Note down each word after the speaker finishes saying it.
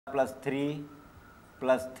plus 3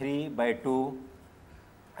 by 2,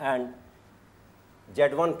 and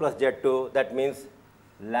Z1 plus Z2, that means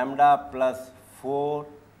lambda plus 4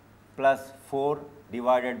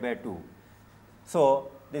 divided by 2. So,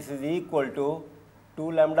 this is equal to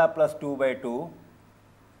 2 lambda plus 2 by 2,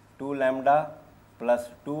 2 lambda plus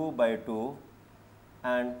 2 by 2,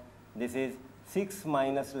 and this is 6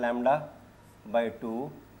 minus lambda by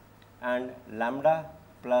 2, and lambda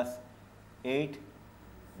plus 8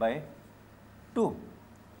 by 2.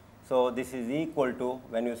 So, this is equal to,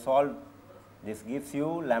 when you solve, this gives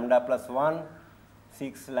you lambda plus 1,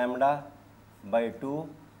 6 lambda by 2,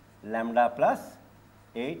 lambda plus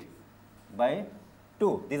 8 by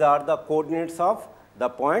 2. These are the coordinates of the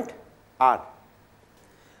point R.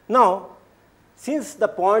 Now, since the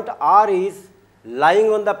point R is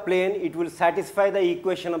lying on the plane, it will satisfy the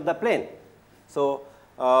equation of the plane. So,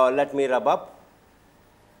 let me rub up.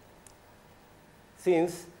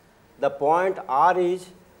 Since the point R is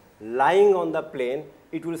lying on the plane,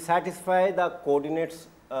 it will satisfy the coordinates,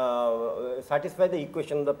 satisfy the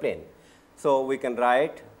equation of the plane. So, we can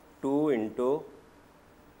write 2 into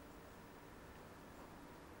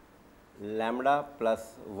lambda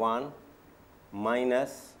plus 1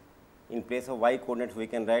 minus, in place of y coordinates we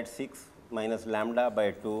can write 6 minus lambda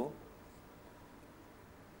by 2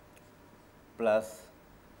 plus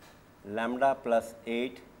lambda plus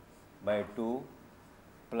 8 by 2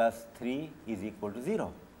 plus 3 is equal to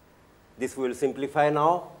 0. This we will simplify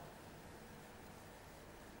now,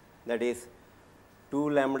 that is 2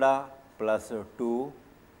 lambda plus 2,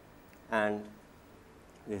 and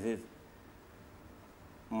this is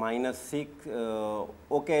minus 6.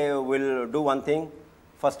 Okay, we will do one thing.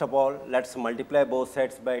 First of all, let us multiply both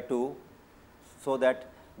sides by 2, so that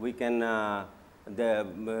we can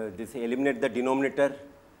eliminate the denominator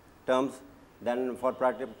terms. Then for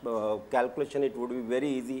calculation it would be very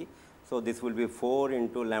easy. So, this will be 4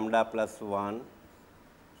 into lambda plus 1,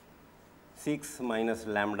 6 minus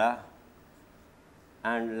lambda,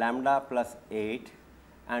 and lambda plus 8,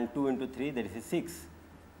 and 2 into 3, that is 6,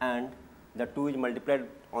 and the 2 is multiplied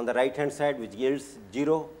on the right hand side, which yields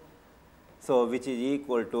 0. So, which is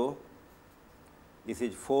equal to, this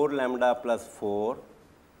is 4 lambda plus 4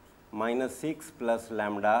 minus 6 plus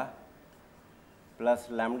lambda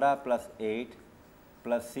plus 8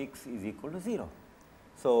 plus 6 is equal to 0.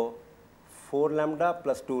 So, 4 lambda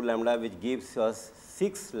plus 2 lambda, which gives us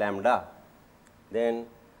 6 lambda. Then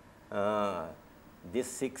this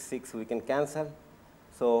 6 we can cancel.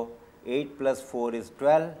 So, 8 plus 4 is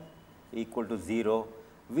 12 equal to 0,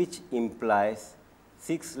 which implies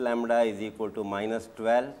 6 lambda is equal to minus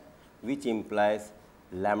 12, which implies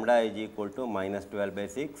lambda is equal to minus 12 by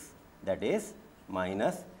 6, that is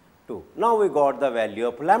minus 2. Now, we got the value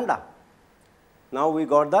of lambda. Now, we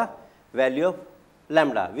got the value of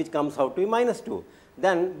lambda, which comes out to be minus 2.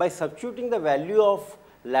 Then, by substituting the value of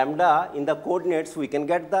lambda in the coordinates, we can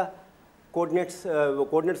get the coordinates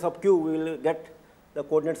of q. We will get the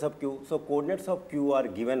coordinates of q. So, coordinates of q are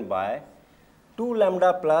given by 2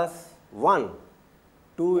 lambda plus 1,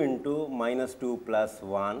 2 into minus 2 plus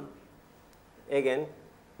 1, again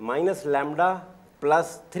minus lambda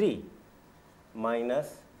plus 3,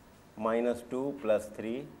 minus 2 plus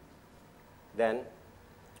 3, then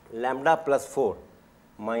lambda plus 4,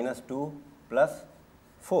 minus 2 plus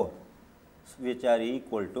 4, which are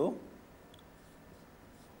equal to,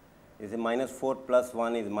 is minus 4 plus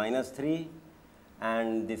 1 is minus 3,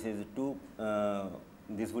 and this is 2,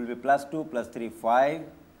 this will be plus 2 plus 3, 5,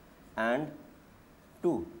 and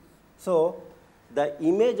 2. So, the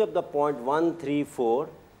image of the point 1, 3, 4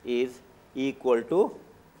 is equal to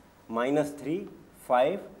minus 3,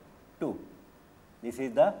 5, 2. This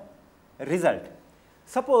is the result.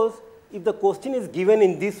 Suppose if the question is given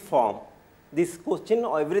in this form, this question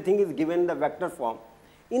everything is given in the vector form,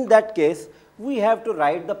 in that case we have to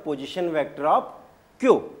write the position vector of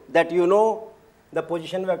q. That you know, the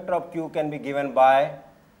position vector of q can be given by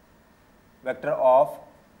vector of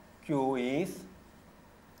q is,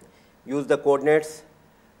 use the coordinates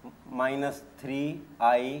minus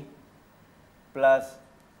 3i plus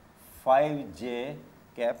 5j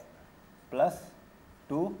cap plus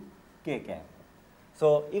 2k cap.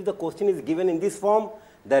 So, if the question is given in this form,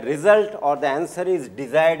 the result or the answer is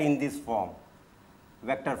desired in this form,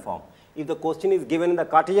 vector form. If the question is given in the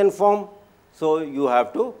Cartesian form, so you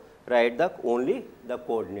have to write only the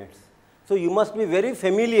coordinates. So, you must be very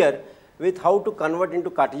familiar with how to convert into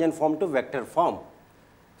Cartesian form to vector form.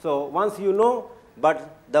 So, once you know,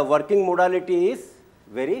 but the working modality is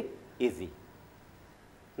very easy.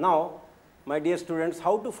 Now, my dear students,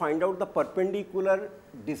 how to find out the perpendicular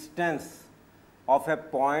distance of a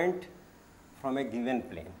point from a given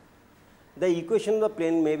plane. The equation of the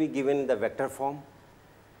plane may be given in the vector form.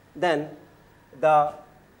 Then the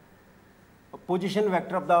position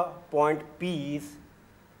vector of the point P is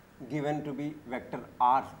given to be vector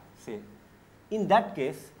r, say. In that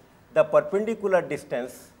case, the perpendicular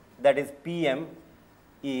distance, that is PM,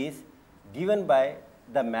 is given by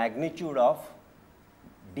the magnitude of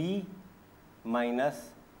d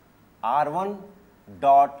minus r1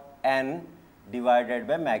 dot n divided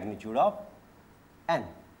by magnitude of n.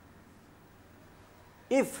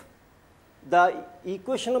 If the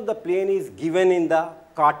equation of the plane is given in the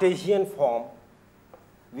Cartesian form,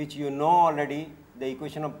 which you know already, the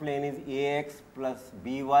equation of plane is ax plus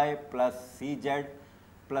by plus cz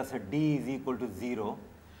plus d is equal to 0,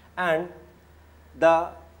 and the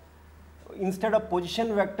instead of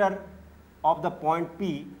position vector of the point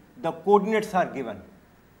P, the coordinates are given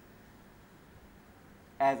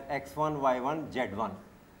as x1, y1, z1.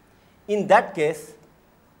 In that case,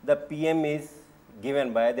 the PM is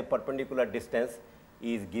given by, the perpendicular distance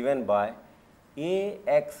is given by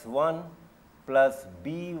ax1 plus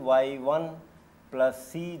by1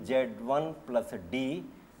 plus cz1 plus d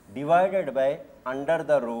divided by under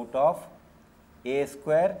the root of a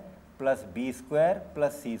square plus b square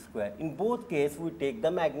plus c square. In both cases, we take the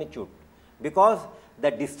magnitude because the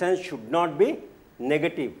distance should not be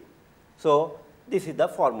negative. So, this is the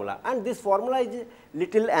formula, and this formula is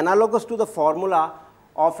little analogous to the formula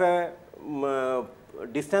of a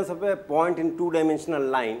distance of a point in two-dimensional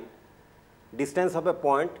line, distance of a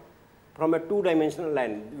point from a two-dimensional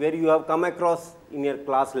line, where you have come across in your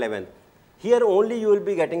class 11th. Here only you will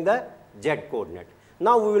be getting the z coordinate.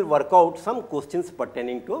 Now, we will work out some questions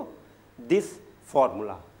pertaining to this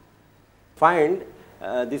formula. Find,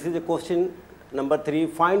 this is a question number 3,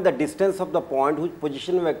 find the distance of the point whose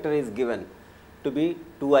position vector is given to be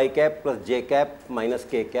 2i cap plus j cap minus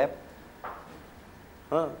k cap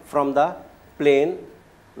from the plane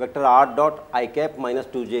vector r dot I cap minus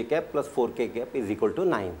 2j cap plus 4k cap is equal to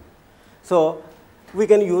 9. So, we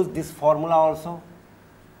can use this formula also,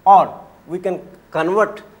 or we can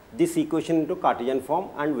convert this equation into Cartesian form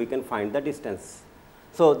and we can find the distance.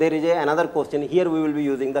 So, there is another question. Here we will be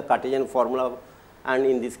using the Cartesian formula, and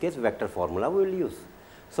in this case vector formula we will use.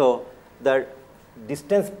 So, the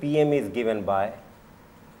distance PM is given by,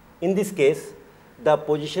 in this case the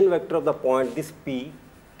position vector of the point, this P,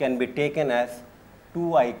 can be taken as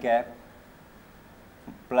 2i cap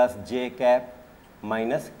plus j cap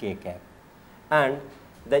minus k cap, and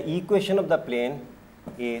the equation of the plane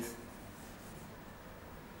is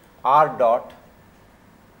r dot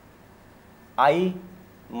I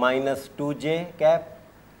minus 2j cap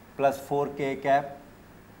plus 4k cap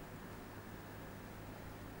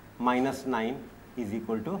minus 9 is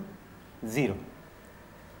equal to 0.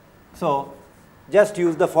 So, just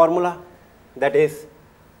use the formula, that is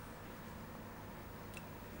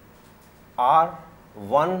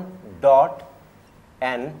r1 dot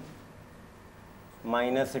n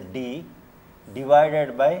minus d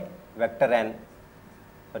divided by vector n,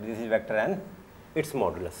 but this is vector n, its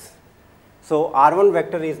modulus. So, r1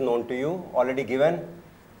 vector is known to you, already given,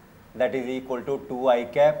 that is equal to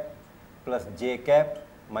 2i cap plus j cap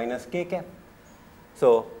minus k cap.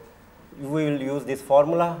 So, we will use this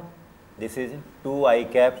formula. This is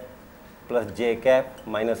 2i cap plus j cap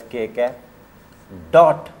minus k cap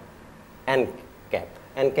dot n cap.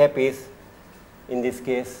 N cap is, in this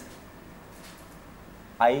case,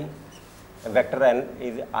 I, vector n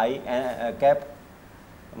is I cap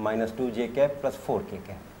minus 2j cap plus 4k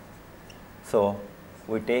cap. So,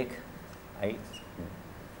 we take I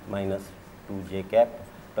minus 2j cap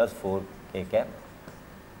plus 4k cap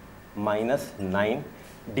minus 9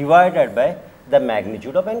 divided by the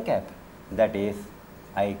magnitude of n cap, that is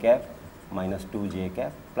I cap minus 2j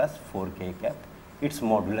cap plus 4k cap, its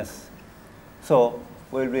modulus. So,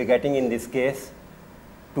 we will be getting in this case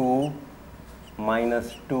 2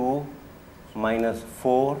 minus 2 minus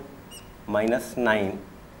 4 minus 9,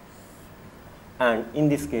 and in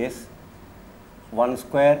this case 1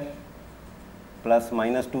 square plus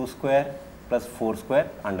minus 2 square plus 4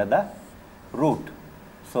 square under the root.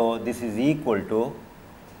 So, this is equal to,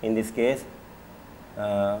 in this case,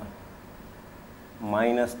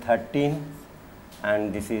 minus 13,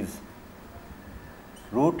 and this is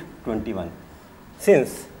root 21.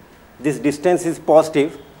 Since this distance is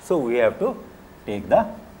positive, so we have to take the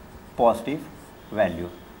positive value.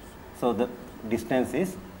 So, the distance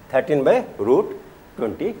is 13 by root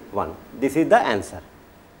 21. This is the answer.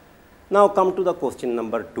 Now, come to the question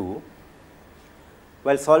number 2.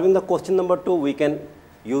 While solving the question number 2, we can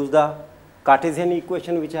use the Cartesian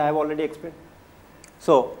equation, which I have already explained.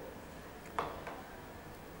 So,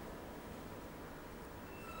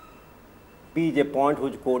 P is a point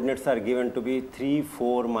whose coordinates are given to be 3,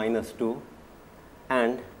 4, minus 2,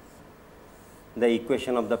 and the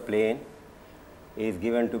equation of the plane is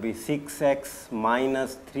given to be 6x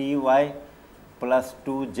minus 3y plus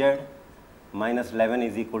 2z minus 11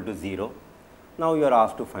 is equal to 0. Now you are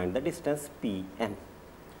asked to find the distance Pm.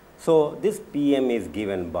 So this Pm is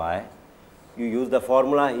given by, you use the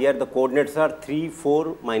formula here, the coordinates are 3,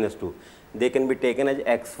 4, minus 2. They can be taken as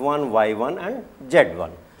x1, y1 and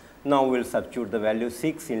z1. Now we will substitute the value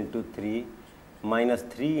 6 into 3 minus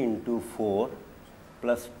 3 into 4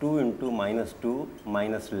 plus 2 into minus 2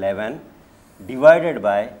 minus 11 divided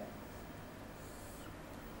by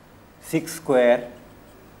 6 square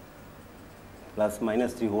plus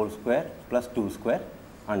minus 3 whole square plus 2 square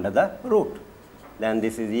under the root. Then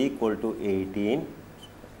this is equal to 18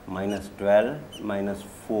 minus 12 minus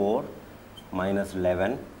 4 minus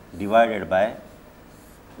 11 divided by,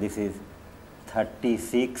 this is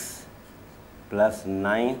 36 plus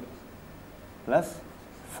 9 plus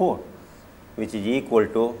 4, which is equal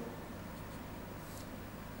to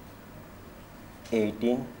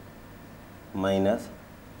 18 minus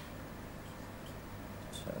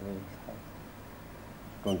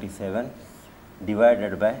 27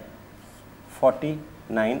 divided by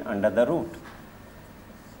 49 under the root.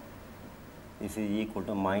 This is equal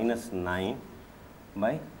to minus 9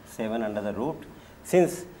 by 7 under the root.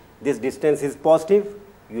 Since this distance is positive,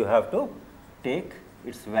 you have to take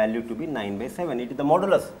its value to be 9 by 7. It is the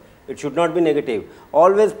modulus. It should not be negative.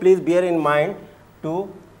 Always please bear in mind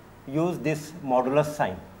to use this modulus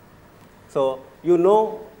sign. So you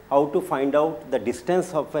know how to find out the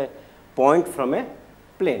distance of a point from a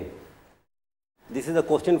plane. This is the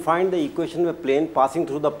question. Find the equation of a plane passing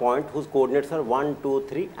through the point whose coordinates are 1, 2,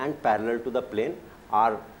 3 and parallel to the plane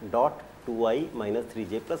r dot 2i minus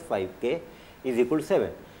 3j plus 5k is equal to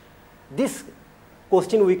 7. This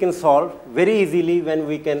question we can solve very easily when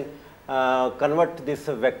we can convert this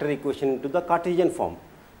vector equation into the Cartesian form.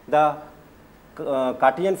 The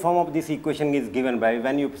Cartesian form of this equation is given by,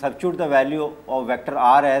 when you substitute the value of vector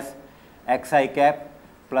r as xi cap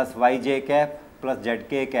plus yj cap plus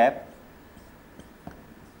zk cap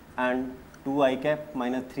and 2i cap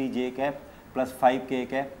minus 3j cap plus 5k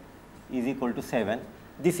cap is equal to 7.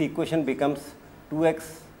 This equation becomes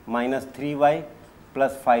 2x minus 3y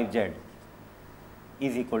plus 5z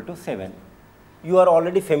is equal to 7. You are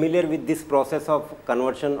already familiar with this process of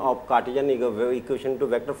conversion of Cartesian equation to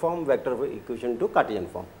vector form, vector equation to Cartesian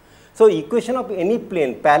form. So equation of any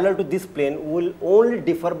plane parallel to this plane will only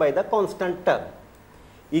differ by the constant term.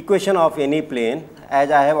 Equation of any plane, as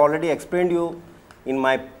I have already explained you in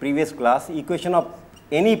my previous class, equation of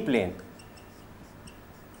any plane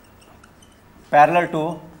parallel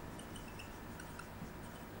to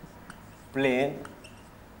plane,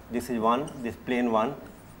 this is one, this plane 1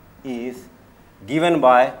 is given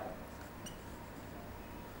by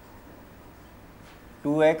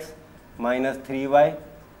 2x minus 3y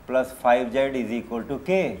plus 5z is equal to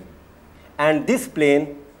k, and this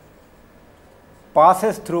plane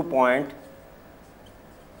passes through point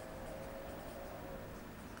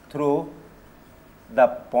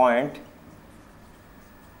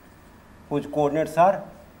whose coordinates are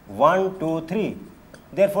 1, 2, 3.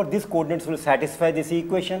 Therefore, these coordinates will satisfy this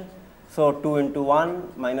equation. So 2 into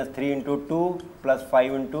 1 minus 3 into 2 plus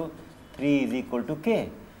 5 into 3 is equal to k.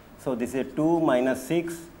 So this is 2 minus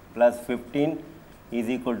 6 plus 15 is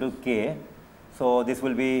equal to k. So this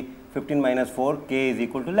will be 15 minus 4, k is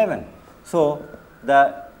equal to 11. So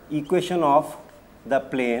the equation of the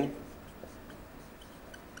plane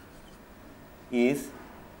is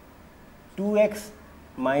 2x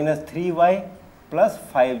minus 3y plus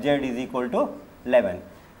 5z is equal to 11.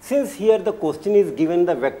 Since here the question is given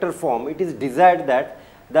the vector form, it is desired that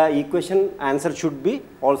the equation answer should be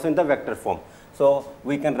also in the vector form. So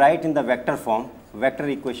we can write in the vector form, vector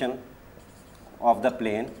equation of the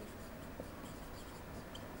plane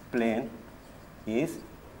is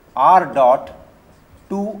r dot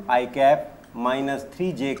 2i cap minus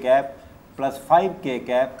 3j cap plus 5k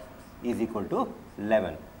cap is equal to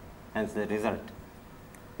 11, hence the result.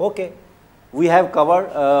 Okay. We have covered,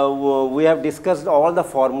 we have discussed all the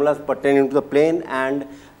formulas pertaining to the plane, and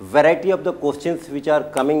variety of the questions which are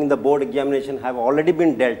coming in the board examination have already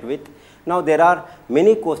been dealt with. Now there are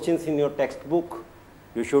many questions in your textbook.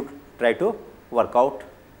 You should try to work out.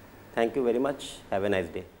 Thank you very much. Have a nice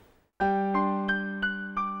day.